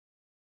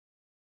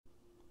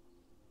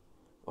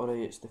Alright,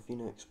 it's the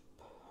Phoenix.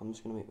 I'm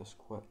just gonna make this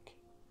quick.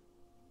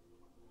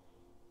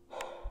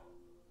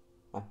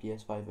 My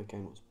PS5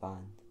 account was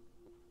banned.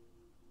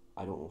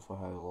 I don't know for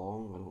how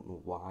long, I don't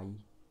know why.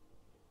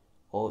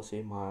 All it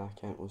said my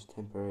account was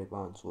temporary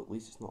banned, so at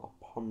least it's not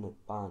a permanent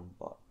ban,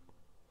 but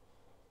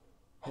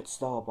it's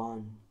still a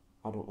ban.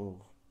 I don't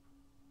know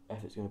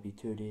if it's gonna be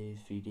 2 days,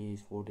 3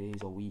 days, 4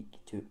 days, a week,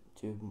 two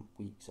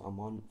weeks, a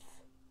month.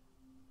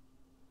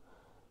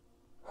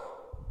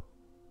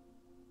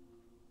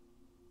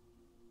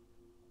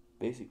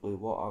 Basically,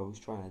 what I was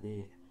trying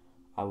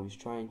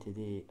to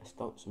do,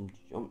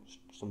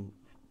 some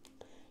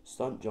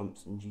stunt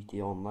jumps in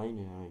GTA Online,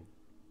 and I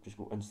just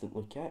got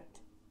instantly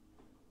kicked.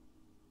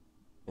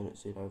 And it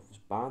said I was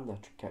banned. I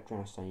kept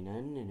trying to sign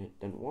in, and it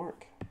didn't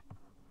work.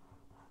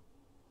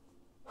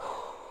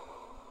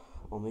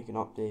 I'll make an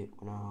update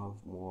when I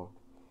have more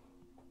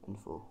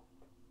info.